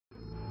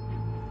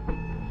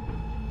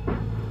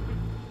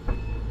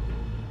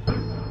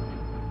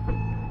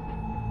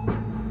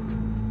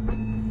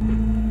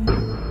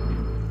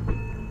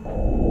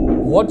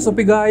What's up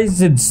you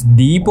guys, it's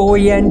Deep over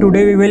here and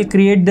today we will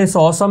create this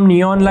awesome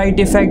neon light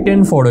effect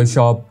in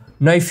Photoshop.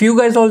 Now if you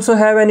guys also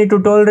have any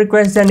tutorial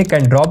requests then you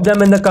can drop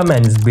them in the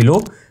comments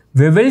below.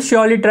 We will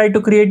surely try to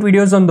create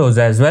videos on those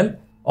as well.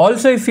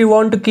 Also if you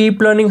want to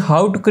keep learning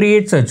how to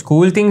create such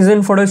cool things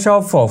in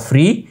Photoshop for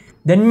free,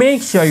 then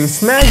make sure you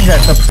smash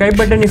that subscribe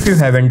button if you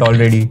haven't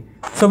already.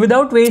 So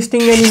without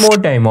wasting any more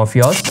time of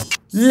yours,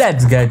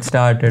 let's get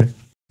started.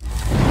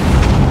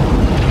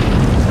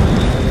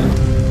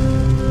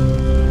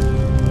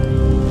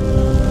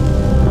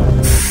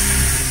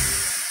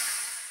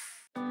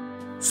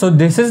 So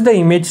this is the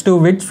image to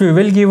which we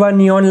will give a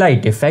neon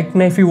light effect.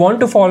 Now if you want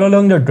to follow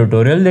along the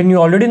tutorial then you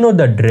already know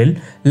the drill,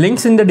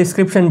 links in the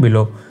description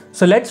below.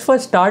 So let's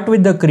first start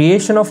with the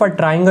creation of a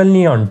triangle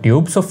neon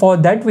tube. So for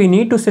that we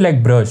need to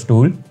select brush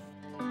tool.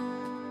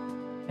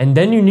 And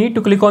then you need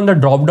to click on the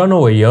drop down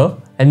over here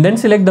and then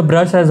select the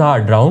brush as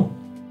hard round.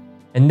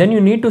 And then you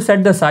need to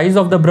set the size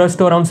of the brush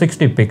to around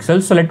 60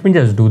 pixels. So let me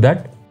just do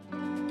that.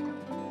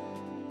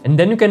 And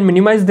then you can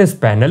minimize this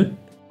panel.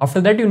 After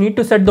that you need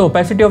to set the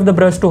opacity of the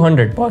brush to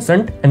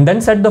 100% and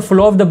then set the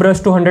flow of the brush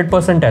to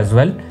 100% as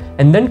well,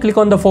 and then click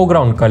on the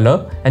foreground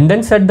color and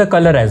then set the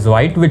color as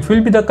white, which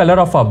will be the color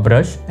of our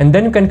brush, and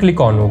then you can click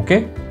on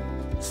OK.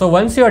 So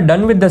once you are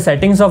done with the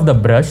settings of the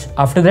brush,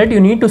 after that you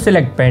need to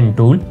select pen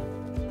tool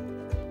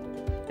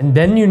and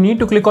then you need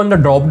to click on the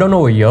drop down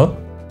over here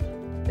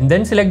and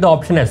then select the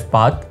option as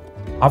path.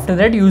 After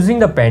that, using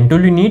the pen tool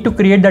you need to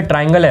create the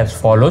triangle as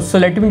follows. So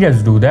let me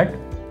just do that.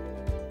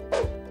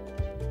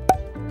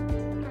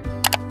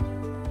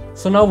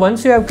 So now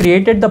once you have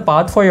created the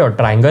path for your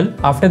triangle,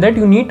 after that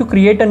you need to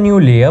create a new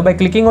layer by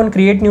clicking on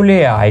create new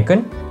layer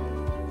icon.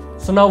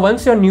 So now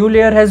once your new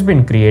layer has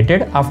been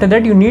created, after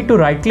that you need to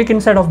right click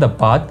inside of the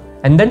path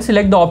and then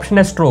select the option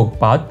as stroke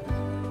path.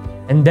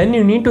 And then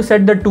you need to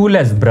set the tool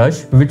as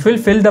brush, which will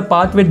fill the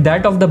path with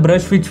that of the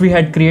brush which we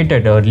had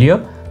created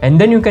earlier, and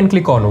then you can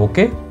click on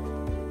OK.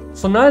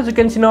 So now as you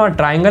can see, now our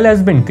triangle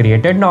has been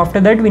created. Now after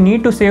that we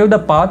need to save the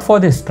path for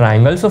this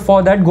triangle. So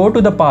for that go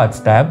to the paths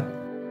tab.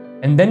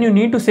 And then you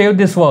need to save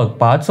this work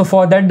path. So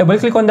for that double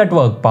click on that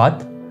work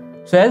path.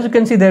 So as you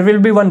can see there will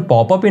be one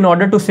pop-up in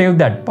order to save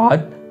that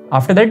path.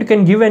 After that you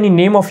can give any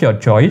name of your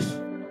choice.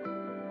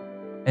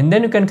 And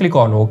then you can click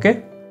on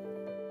OK.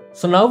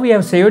 So now we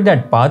have saved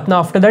that path. Now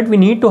after that we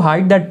need to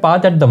hide that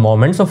path at the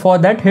moment. So for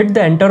that hit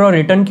the enter or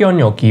return key on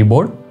your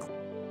keyboard.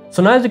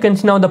 So now as you can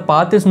see now the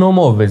path is no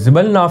more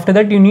visible. Now after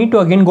that you need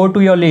to again go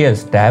to your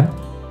layers tab.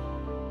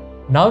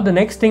 Now the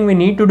next thing we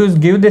need to do is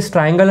give this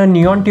triangle a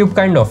neon tube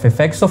kind of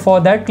effect. So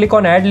for that click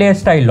on add layer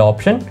style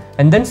option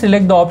and then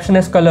select the option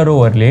as color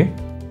overlay.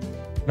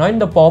 Now in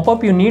the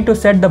pop-up you need to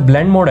set the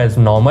blend mode as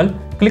normal.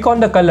 Click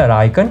on the color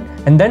icon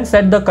and then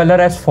set the color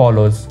as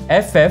follows,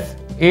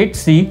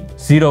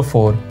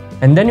 FF8C04,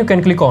 and then you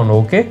can click on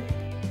OK.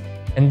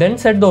 And then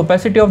set the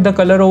opacity of the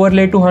color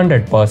overlay to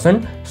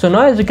 100%. So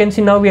now as you can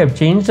see now we have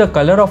changed the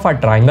color of our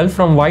triangle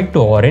from white to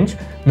orange.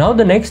 Now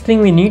the next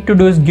thing we need to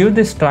do is give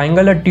this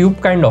triangle a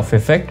tube kind of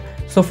effect.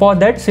 So for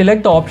that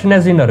select the option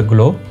as inner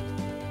glow.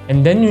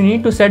 And then you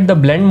need to set the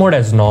blend mode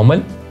as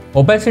normal,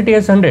 opacity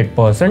as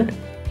 100%,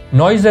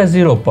 noise as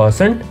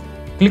 0%,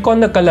 click on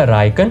the color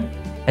icon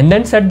and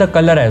then set the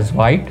color as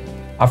white.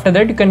 After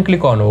that you can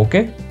click on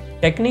OK,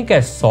 technique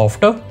as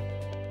softer,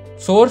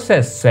 source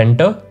as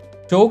center,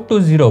 choke to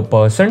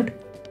 0%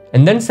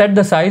 and then set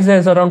the size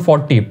as around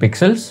 40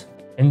 pixels.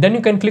 And then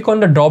you can click on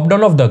the drop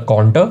down of the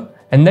contour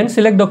and then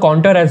select the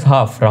contour as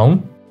half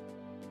round.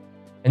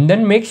 And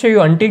then make sure you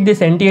untick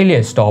this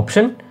anti-aliased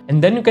option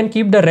and then you can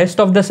keep the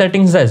rest of the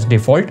settings as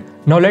default.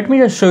 Now let me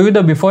just show you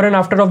the before and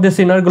after of this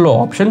inner glow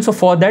option. So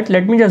for that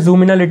let me just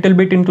zoom in a little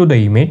bit into the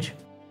image.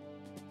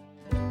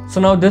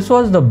 So now this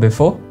was the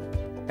before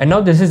and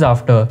now this is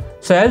after.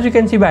 So as you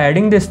can see by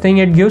adding this thing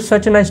it gives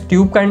such a nice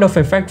tube kind of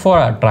effect for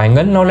our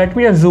triangle. Now let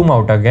me just zoom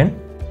out again.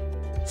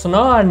 So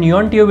now our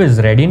neon tube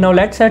is ready. Now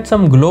let's add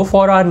some glow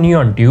for our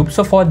neon tube.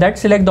 So for that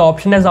select the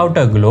option as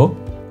outer glow.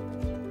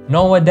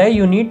 Now over there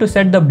you need to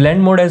set the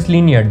blend mode as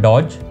linear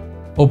dodge,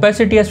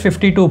 opacity as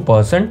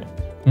 52%,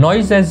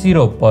 noise as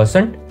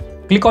 0%,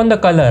 click on the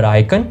color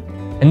icon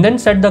and then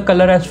set the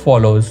color as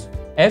follows,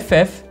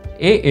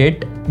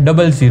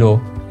 FF800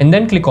 and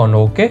then click on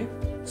OK.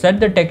 Set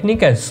the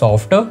technique as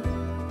softer,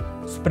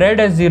 spread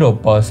as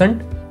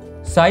 0%,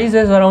 size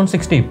as around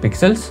 60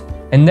 pixels.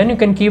 And then you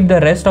can keep the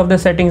rest of the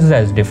settings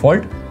as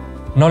default.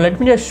 Now let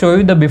me just show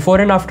you the before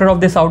and after of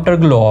this outer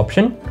glow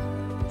option.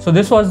 So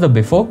this was the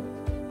before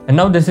and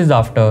now this is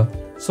after.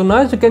 So now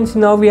as you can see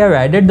now we have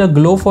added the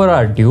glow for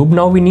our tube.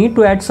 Now we need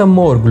to add some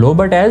more glow,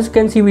 but as you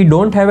can see we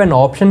don't have an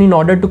option in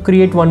order to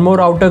create one more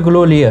outer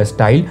glow layer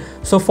style.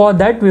 So for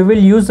that we will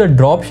use the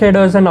drop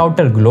shadow as an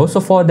outer glow. So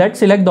for that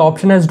select the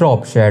option as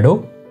drop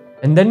shadow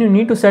and then you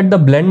need to set the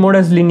blend mode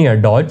as linear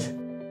dodge.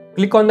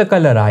 Click on the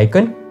color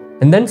icon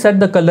and then set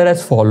the color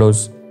as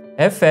follows,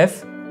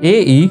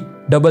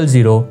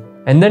 FFAE00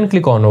 and then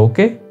click on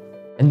OK.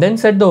 And then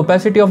set the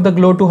opacity of the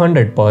glow to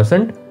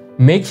 100%.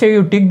 Make sure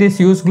you tick this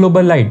use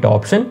global light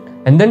option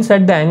and then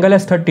set the angle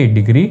as 30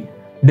 degree,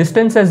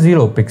 distance as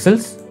 0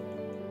 pixels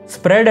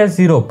spread as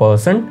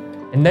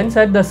 0%, and then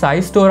set the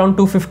size to around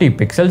 250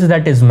 pixels,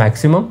 that is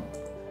maximum.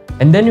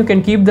 And then you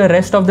can keep the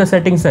rest of the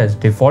settings as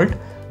default.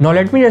 Now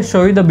let me just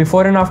show you the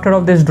before and after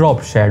of this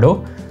drop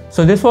shadow.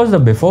 So this was the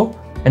before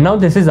and now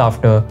this is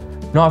after.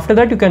 Now after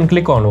that you can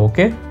click on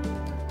OK.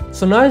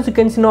 So now as you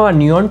can see, now our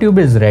neon tube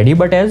is ready,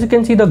 but as you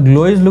can see the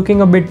glow is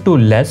looking a bit too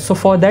less. So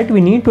for that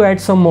we need to add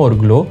some more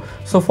glow.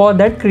 So for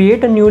that,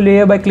 create a new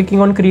layer by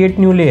clicking on create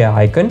new layer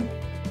icon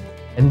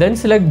and then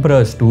select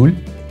brush tool.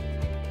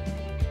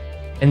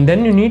 And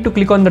then you need to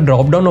click on the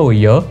drop down over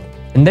here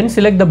and then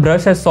select the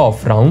brush as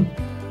soft round.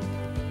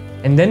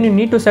 And then you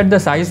need to set the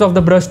size of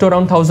the brush to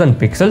around 1000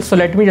 pixels. So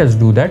let me just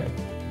do that.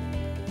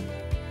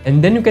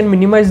 And then you can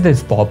minimize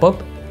this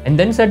pop-up and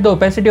then set the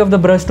opacity of the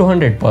brush to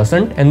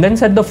 100% and then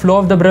set the flow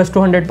of the brush to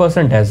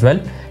 100% as well.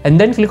 And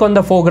then click on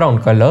the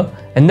foreground color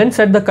and then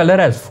set the color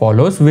as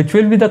follows, which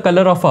will be the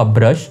color of our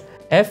brush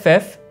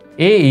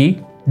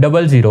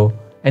FFAE00.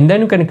 And then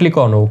you can click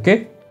on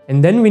OK.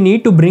 And then we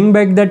need to bring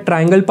back that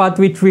triangle path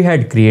which we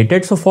had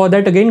created. So for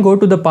that, again go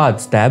to the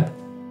paths tab.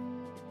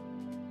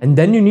 And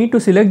then you need to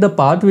select the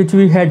path which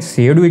we had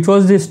saved, which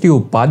was this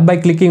tube path, by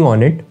clicking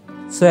on it.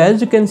 So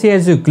as you can see,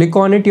 as you click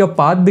on it, your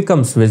path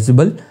becomes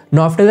visible.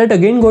 Now after that,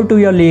 again go to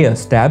your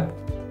layers tab.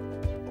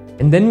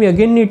 And then we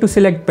again need to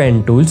select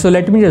pen tool. So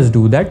let me just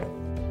do that.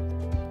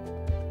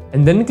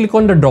 And then click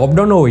on the drop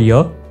down over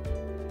here.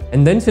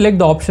 And then select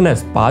the option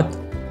as path.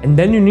 And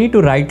then you need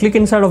to right click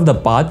inside of the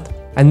path.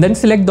 And then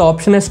select the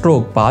option as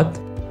stroke path.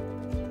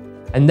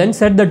 And then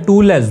set the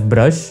tool as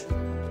brush.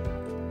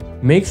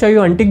 Make sure you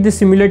untick the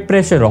simulate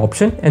pressure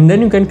option and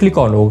then you can click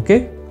on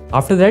OK.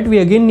 After that, we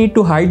again need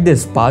to hide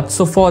this path.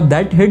 So for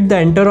that, hit the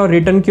enter or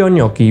return key on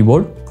your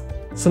keyboard.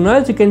 So now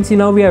as you can see,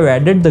 now we have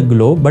added the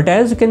glow, but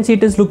as you can see,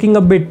 it is looking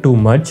a bit too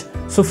much.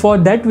 So for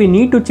that, we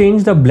need to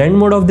change the blend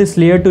mode of this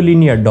layer to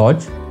linear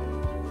dodge.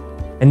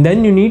 And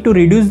then you need to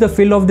reduce the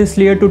fill of this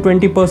layer to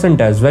 20%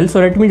 as well.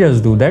 So let me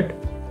just do that.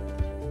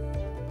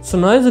 So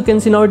now as you can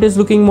see, now it is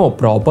looking more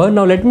proper.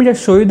 Now let me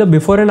just show you the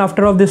before and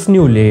after of this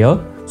new layer.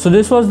 So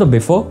this was the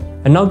before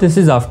and now this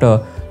is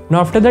after. Now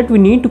after that, we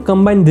need to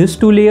combine these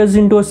two layers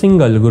into a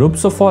single group.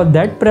 So for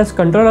that, press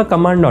Ctrl or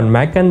Command on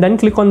Mac and then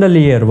click on the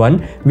layer 1,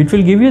 which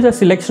will give you the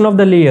selection of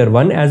the layer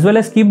 1 as well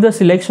as keep the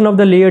selection of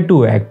the layer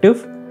 2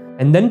 active.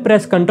 And then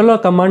press Ctrl or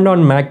Command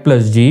on Mac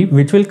plus G,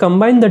 which will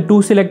combine the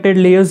two selected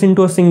layers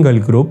into a single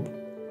group.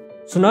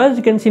 So now as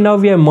you can see, now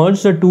we have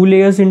merged the two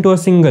layers into a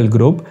single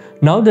group.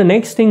 Now the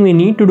next thing we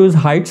need to do is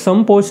hide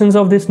some portions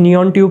of this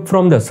neon tube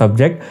from the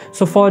subject.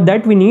 So for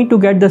that, we need to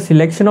get the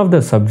selection of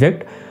the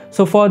subject.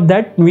 So for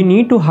that, we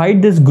need to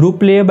hide this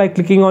group layer by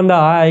clicking on the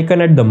eye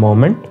icon at the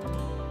moment.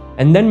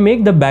 And then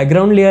make the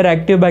background layer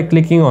active by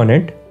clicking on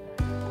it.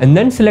 And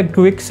then select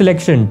quick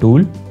selection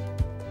tool.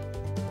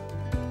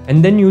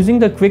 And then using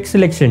the quick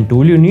selection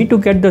tool, you need to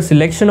get the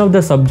selection of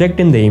the subject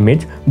in the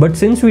image. But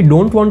since we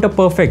don't want a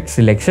perfect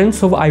selection,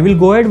 so I will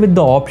go ahead with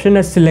the option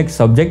as select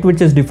subject,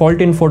 which is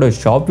default in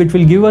Photoshop, which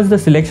will give us the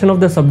selection of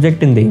the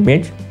subject in the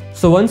image.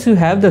 So once you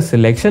have the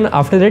selection,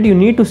 after that you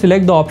need to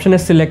select the option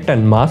as select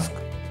and mask.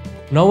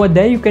 Now over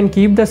there you can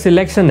keep the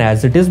selection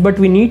as it is, but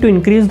we need to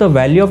increase the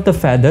value of the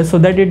feather so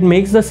that it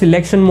makes the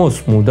selection more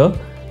smoother.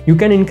 You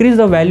can increase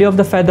the value of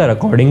the feather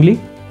accordingly.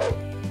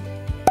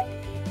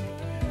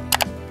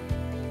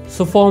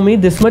 So for me,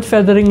 this much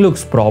feathering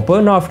looks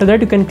proper. Now after that,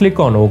 you can click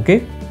on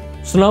OK.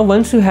 So now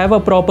once you have a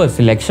proper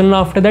selection,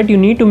 after that you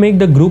need to make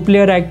the group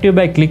layer active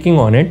by clicking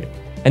on it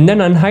and then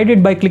unhide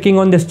it by clicking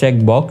on this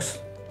checkbox.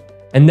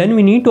 And then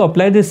we need to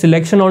apply this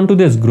selection onto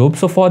this group.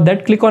 So for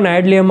that, click on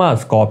add layer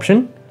mask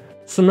option.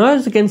 So now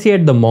as you can see,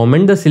 at the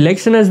moment the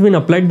selection has been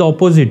applied the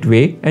opposite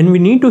way and we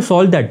need to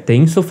solve that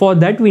thing. So for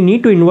that, we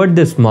need to invert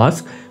this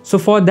mask. So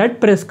for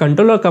that, press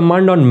Ctrl or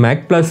Command on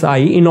Mac plus I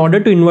in order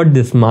to invert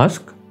this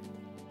mask.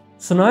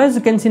 So now as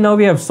you can see, now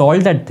we have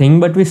solved that thing,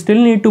 but we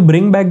still need to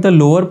bring back the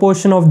lower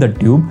portion of the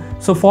tube.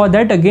 So for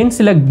that, again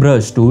select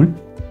brush tool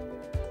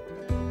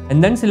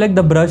and then select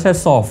the brush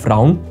as soft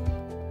round.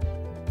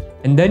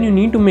 And then you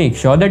need to make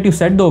sure that you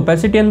set the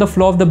opacity and the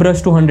flow of the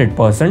brush to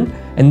 100%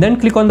 and then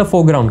click on the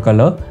foreground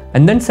color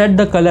and then set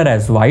the color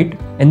as white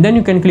and then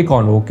you can click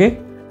on OK.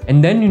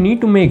 And then you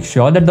need to make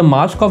sure that the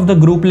mask of the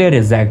group layer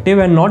is active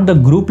and not the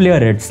group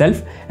layer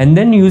itself. And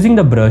then using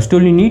the brush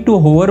tool, you need to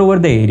hover over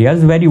the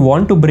areas where you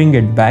want to bring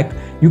it back.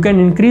 You can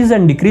increase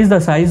and decrease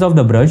the size of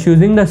the brush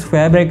using the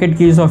square bracket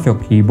keys of your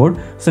keyboard.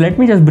 So let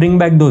me just bring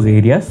back those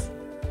areas.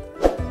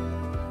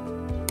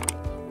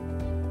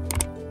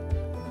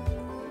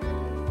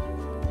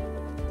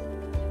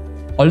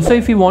 Also,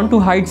 if you want to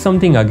hide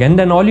something again,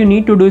 then all you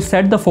need to do is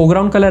set the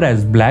foreground color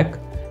as black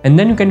and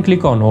then you can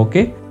click on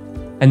OK.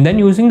 And then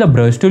using the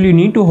brush tool, you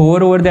need to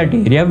hover over that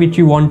area which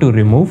you want to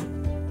remove.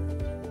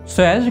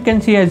 So as you can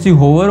see, as you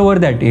hover over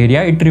that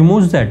area, it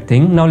removes that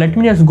thing. Now let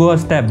me just go a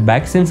step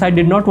back since I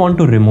did not want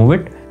to remove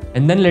it.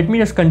 And then let me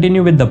just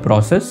continue with the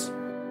process.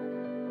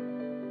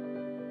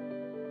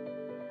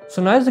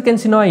 So now as you can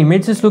see, now our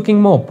image is looking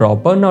more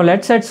proper. Now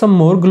let's add some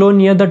more glow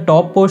near the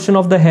top portion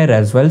of the hair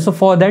as well. So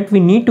for that,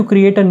 we need to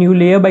create a new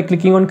layer by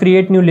clicking on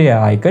create new layer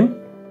icon.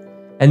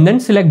 and then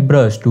select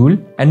brush tool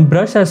and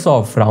brush as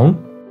soft round.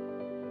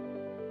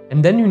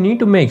 And then you need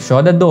to make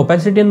sure that the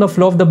opacity and the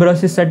flow of the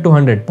brush is set to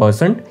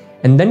 100%,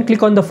 and then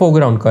click on the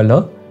foreground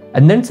color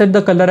and then set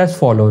the color as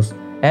follows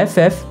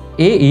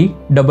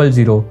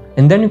FFAE00,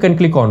 and then you can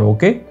click on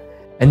OK.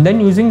 And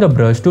then using the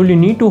brush tool, you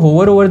need to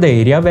hover over the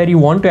area where you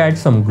want to add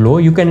some glow.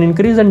 You can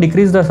increase and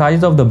decrease the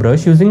size of the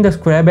brush using the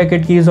square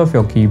bracket keys of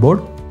your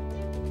keyboard.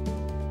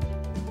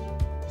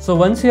 So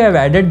once you have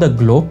added the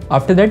glow,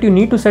 after that you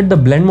need to set the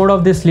blend mode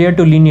of this layer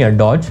to linear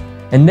dodge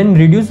and then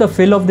reduce the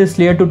fill of this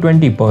layer to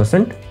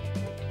 20%.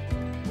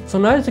 So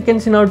now as you can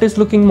see, now it is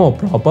looking more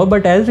proper,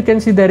 but as you can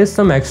see there is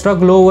some extra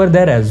glow over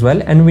there as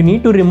well, and we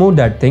need to remove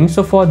that thing.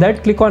 So for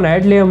that, click on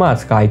add layer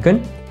mask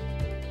icon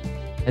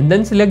and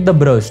then select the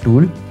brush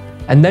tool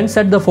and then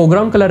set the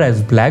foreground color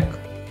as black.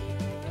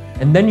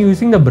 And then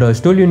using the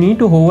brush tool, you need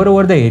to hover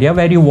over the area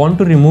where you want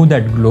to remove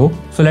that glow.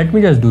 So let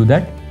me just do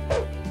that.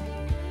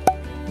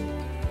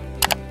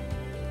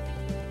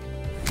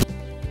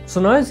 So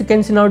now as you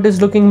can see, now it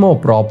is looking more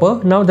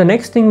proper. Now the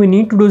next thing we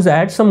need to do is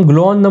add some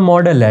glow on the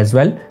model as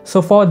well.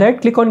 So for that,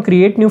 click on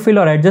create new fill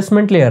or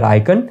adjustment layer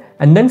icon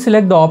and then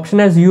select the option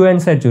as hue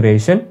and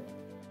saturation.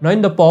 Now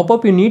in the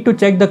pop-up, you need to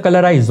check the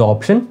colorize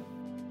option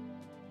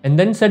and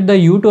then set the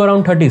hue to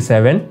around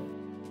 37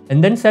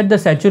 and then set the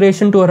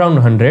saturation to around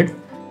 100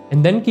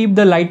 and then keep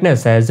the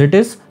lightness as it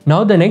is.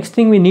 Now the next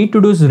thing we need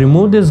to do is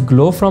remove this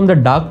glow from the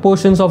dark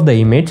portions of the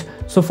image.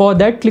 So for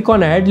that, click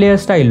on add layer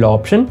style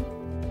option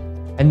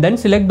and then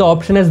select the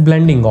option as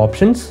blending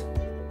options.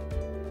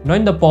 Now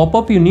in the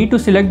pop-up, you need to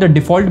select the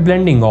default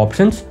blending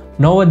options.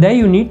 Now over there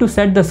you need to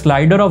set the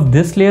slider of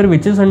this layer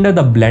which is under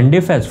the blend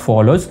if as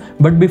follows,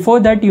 but before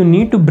that you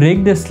need to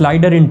break this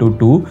slider into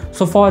two.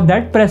 So for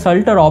that, press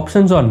Alt or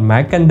options on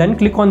Mac and then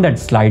click on that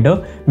slider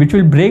which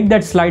will break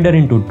that slider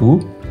into two.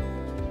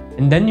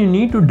 And then you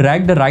need to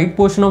drag the right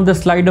portion of the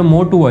slider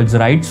more towards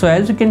right. So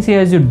as you can see,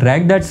 as you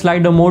drag that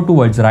slider more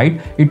towards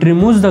right, it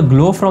removes the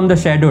glow from the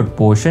shadowed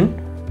portion.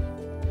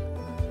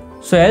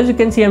 So as you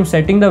can see, I'm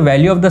setting the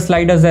value of the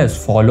sliders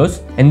as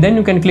follows and then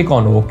you can click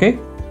on OK.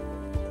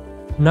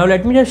 Now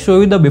let me just show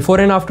you the before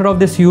and after of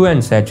this hue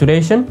and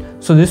saturation.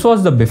 So this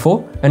was the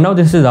before and now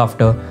this is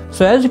after.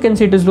 So as you can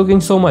see, it is looking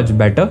so much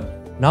better.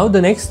 Now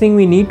the next thing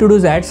we need to do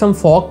is add some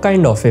fog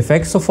kind of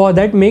effect. So for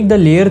that, make the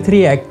layer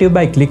 3 active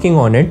by clicking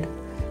on it.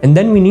 And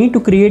then we need to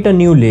create a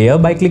new layer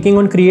by clicking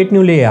on create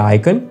new layer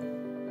icon.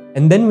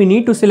 And then we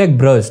need to select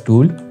brush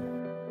tool.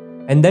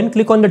 And then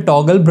click on the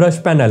toggle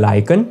brush panel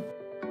icon.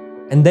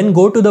 And then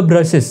go to the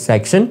brushes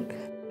section.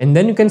 And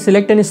then you can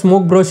select any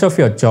smoke brush of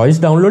your choice.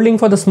 Download link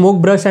for the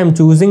smoke brush I am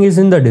choosing is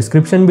in the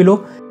description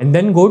below. And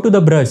then go to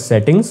the brush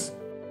settings.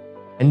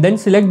 And then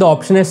select the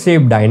option as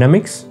shape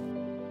dynamics.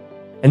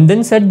 And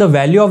then set the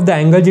value of the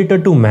angle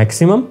jitter to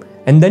maximum.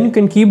 And then you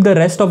can keep the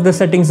rest of the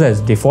settings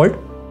as default.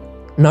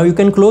 Now you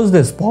can close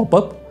this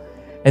pop-up.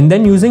 And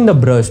then using the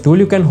brush tool,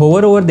 you can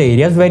hover over the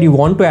areas where you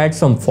want to add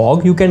some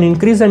fog. You can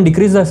increase and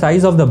decrease the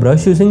size of the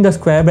brush using the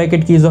square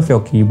bracket keys of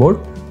your keyboard.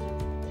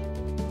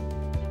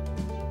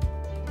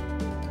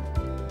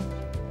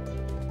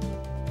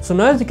 So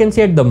now as you can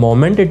see, at the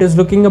moment it is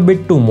looking a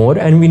bit too more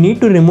and we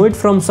need to remove it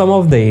from some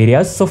of the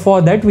areas. So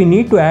for that we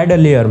need to add a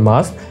layer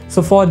mask.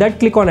 So for that,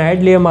 click on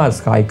add layer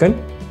mask icon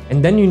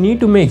and then you need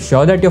to make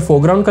sure that your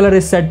foreground color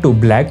is set to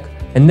black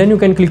and then you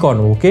can click on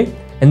OK.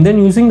 And then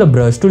using the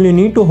brush tool, you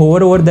need to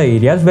hover over the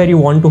areas where you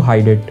want to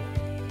hide it.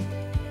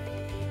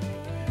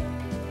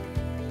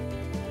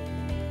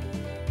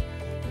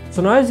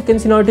 So now as you can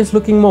see, now it is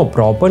looking more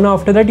proper. Now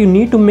after that, you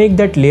need to make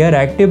that layer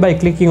active by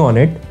clicking on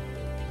it.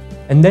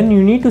 And then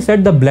you need to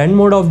set the blend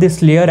mode of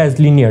this layer as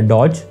linear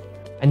dodge.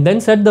 And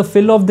then set the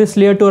fill of this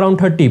layer to around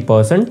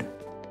 30%.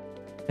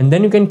 And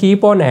then you can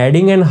keep on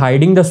adding and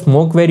hiding the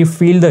smoke where you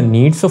feel the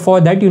need. So for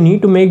that, you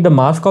need to make the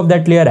mask of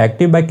that layer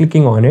active by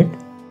clicking on it.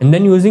 And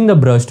then using the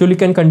brush tool, you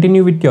can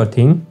continue with your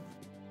thing.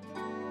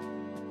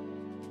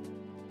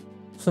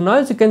 So now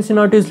as you can see,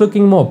 now it is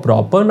looking more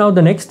proper. Now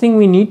the next thing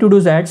we need to do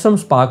is add some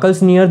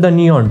sparkles near the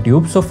neon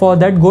tube. So for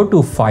that, go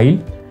to File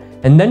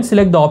and then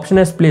select the option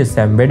as Place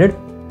Embedded.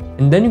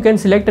 And then you can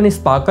select any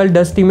sparkle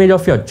dust image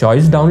of your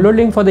choice. Download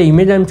link for the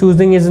image I am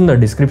choosing is in the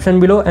description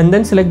below, and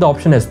then select the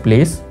option as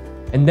Place.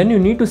 And then you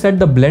need to set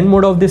the blend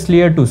mode of this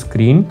layer to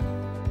screen.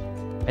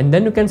 And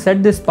then you can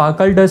set this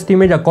sparkle dust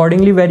image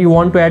accordingly where you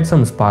want to add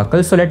some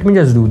sparkles. So let me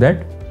just do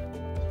that.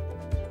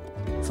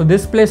 So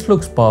this place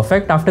looks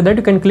perfect. After that,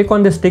 you can click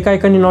on the stick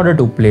icon in order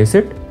to place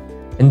it.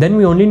 And then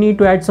we only need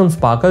to add some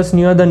sparkles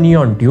near the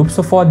neon tube.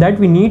 So for that,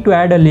 we need to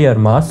add a layer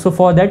mask. So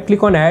for that,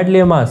 click on add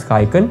layer mask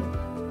icon.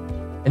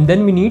 And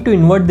then we need to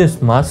invert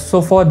this mask. So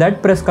for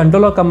that, press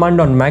Ctrl or Command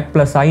on Mac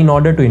 +I in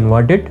order to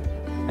invert it.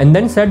 And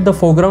then set the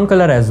foreground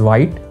color as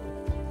white.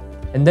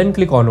 And then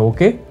click on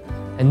OK.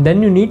 And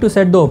then you need to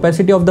set the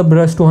opacity of the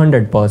brush to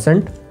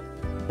 100%.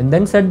 And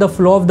then set the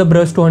flow of the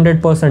brush to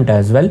 100%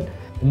 as well.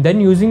 And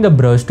then using the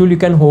brush tool, you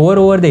can hover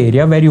over the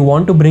area where you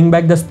want to bring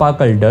back the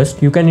sparkle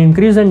dust. You can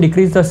increase and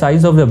decrease the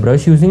size of the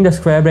brush using the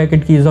square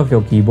bracket keys of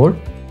your keyboard.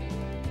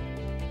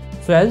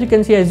 So as you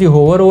can see, as you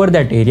hover over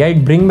that area,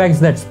 it brings back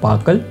that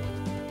sparkle.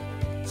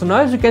 So now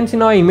as you can see,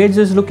 now image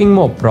is looking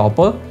more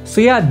proper.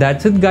 So yeah,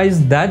 that's it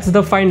guys, that's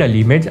the final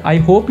image. I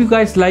hope you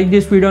guys like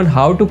this video on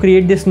how to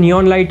create this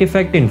neon light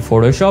effect in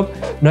Photoshop.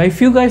 Now if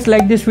you guys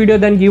like this video,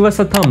 then give us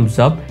a thumbs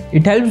up.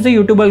 It helps the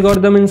YouTube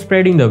algorithm in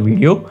spreading the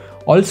video.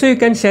 Also you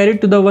can share it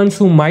to the ones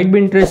who might be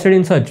interested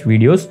in such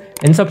videos,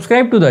 and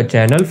subscribe to the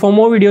channel for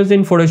more videos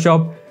in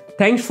Photoshop.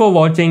 Thanks for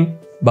watching.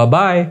 Bye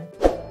bye.